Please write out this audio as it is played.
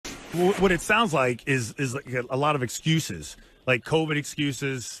What it sounds like is like a lot of excuses, like COVID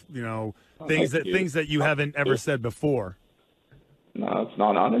excuses, things that you haven't ever said before. No, it's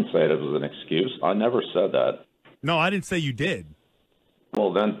not. I didn't say it was an excuse. I never said that. No, I didn't say you did.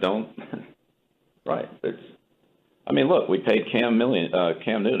 Well, then don't. Right. Look, we paid Cam Newton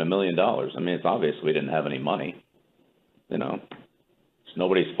 $1 million. I mean, it's obvious we didn't have any money. It's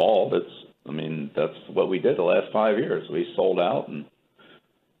nobody's fault. That's what we did the last 5 years. We sold out and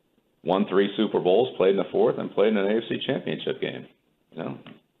won 3 Super Bowls, played in the 4th, and played in an AFC Championship game.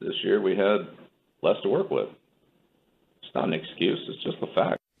 This year we had less to work with. It's not an excuse. It's just a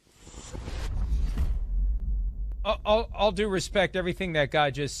fact. All due respect, everything that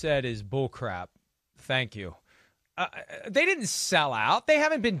guy just said is bullcrap. Thank you. They didn't sell out. They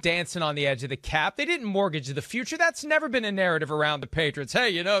haven't been dancing on the edge of the cap. They didn't mortgage the future. That's never been a narrative around the Patriots.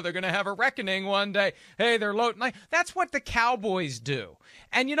 Hey, they're going to have a reckoning one day. Hey, they're low. That's what the Cowboys do.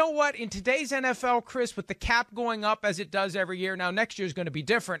 And you know what? In today's NFL, Chris, with the cap going up as it does every year, now next year is going to be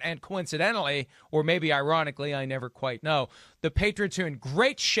different. And coincidentally, or maybe ironically, I never quite know, the Patriots are in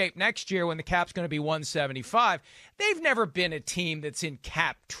great shape next year when the cap's going to be 175. They've never been a team that's in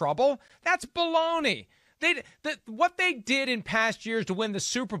cap trouble. That's baloney. What they did in past years to win the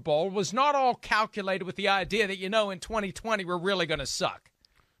Super Bowl was not all calculated with the idea that, in 2020 we're really going to suck.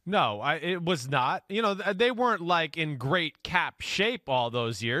 No, it was not. They weren't like in great cap shape all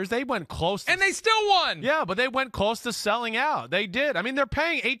those years. They went close to, and they still won. Yeah, but they went close to selling out. They did. They're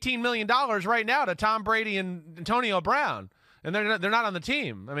paying $18 million right now to Tom Brady and Antonio Brown, and they're not on the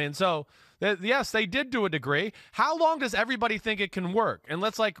team. Yes, they did to a degree. How long does everybody think it can work? And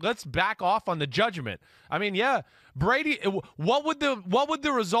let's back off on the judgment. Brady. What would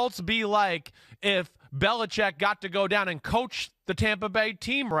the results be like if Belichick got to go down and coach the Tampa Bay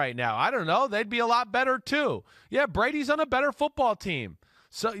team right now? I don't know. They'd be a lot better too. Yeah, Brady's on a better football team.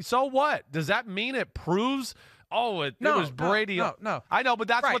 So what? Does that mean it proves? Oh, it was Brady. No. I know, but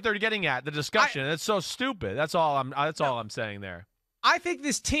that's right. What they're getting at. The discussion. It's so stupid. That's all I'm saying there. I think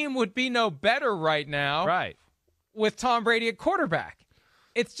this team would be no better right now, right, with Tom Brady at quarterback.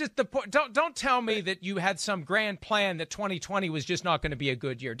 It's just the point. Don't tell me that you had some grand plan that 2020 was just not going to be a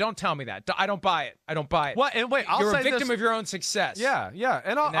good year. Don't tell me that. I don't buy it. Well, and wait, you're a victim of your own success. Yeah,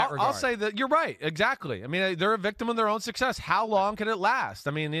 and I'll say that you're right. Exactly. They're a victim of their own success. How long can it last?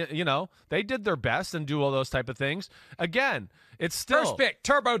 They did their best and do all those type of things. Again, it's still first pick,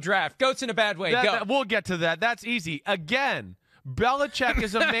 turbo draft, goats in a bad way. Go. We'll get to that. That's easy. Again. Belichick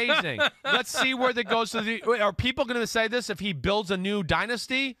is amazing. Let's see where that goes. Are people going to say this if he builds a new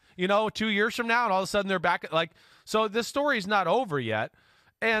dynasty, 2 years from now, and all of a sudden they're back? So this story's not over yet.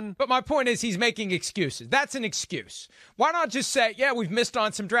 But my point is he's making excuses. That's an excuse. Why not just say, yeah, we've missed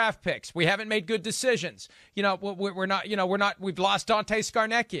on some draft picks. We haven't made good decisions. We're not. We've lost Dante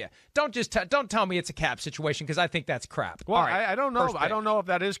Scarnecchia. Don't tell me it's a cap situation because I think that's crap. Well, right, I don't know. I don't know if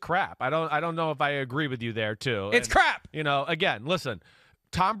that is crap. I don't know if I agree with you there too. It's crap. Again, listen.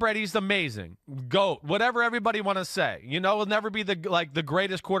 Tom Brady's amazing. GOAT. Whatever everybody want to say. Will never be the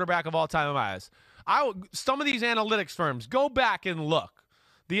greatest quarterback of all time in my eyes. Some of these analytics firms, go back and look.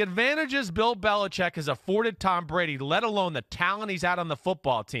 The advantages Bill Belichick has afforded Tom Brady, let alone the talent he's had on the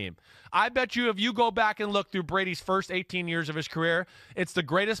football team. I bet you if you go back and look through Brady's first 18 years of his career, it's the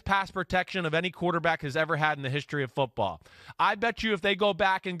greatest pass protection of any quarterback has ever had in the history of football. I bet you if they go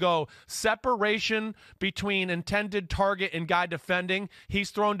back and go separation between intended target and guy defending,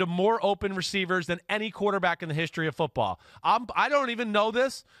 he's thrown to more open receivers than any quarterback in the history of football. I don't even know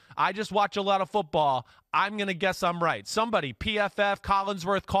this. I just watch a lot of football. I'm going to guess I'm right. Somebody, PFF,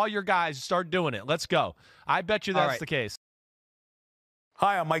 Collinsworth, call your guys, start doing it. Let's go. I bet you that's the case.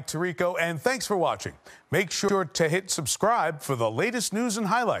 Hi, I'm Mike Tirico, and thanks for watching. Make sure to hit subscribe for the latest news and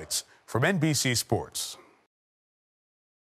highlights from NBC Sports.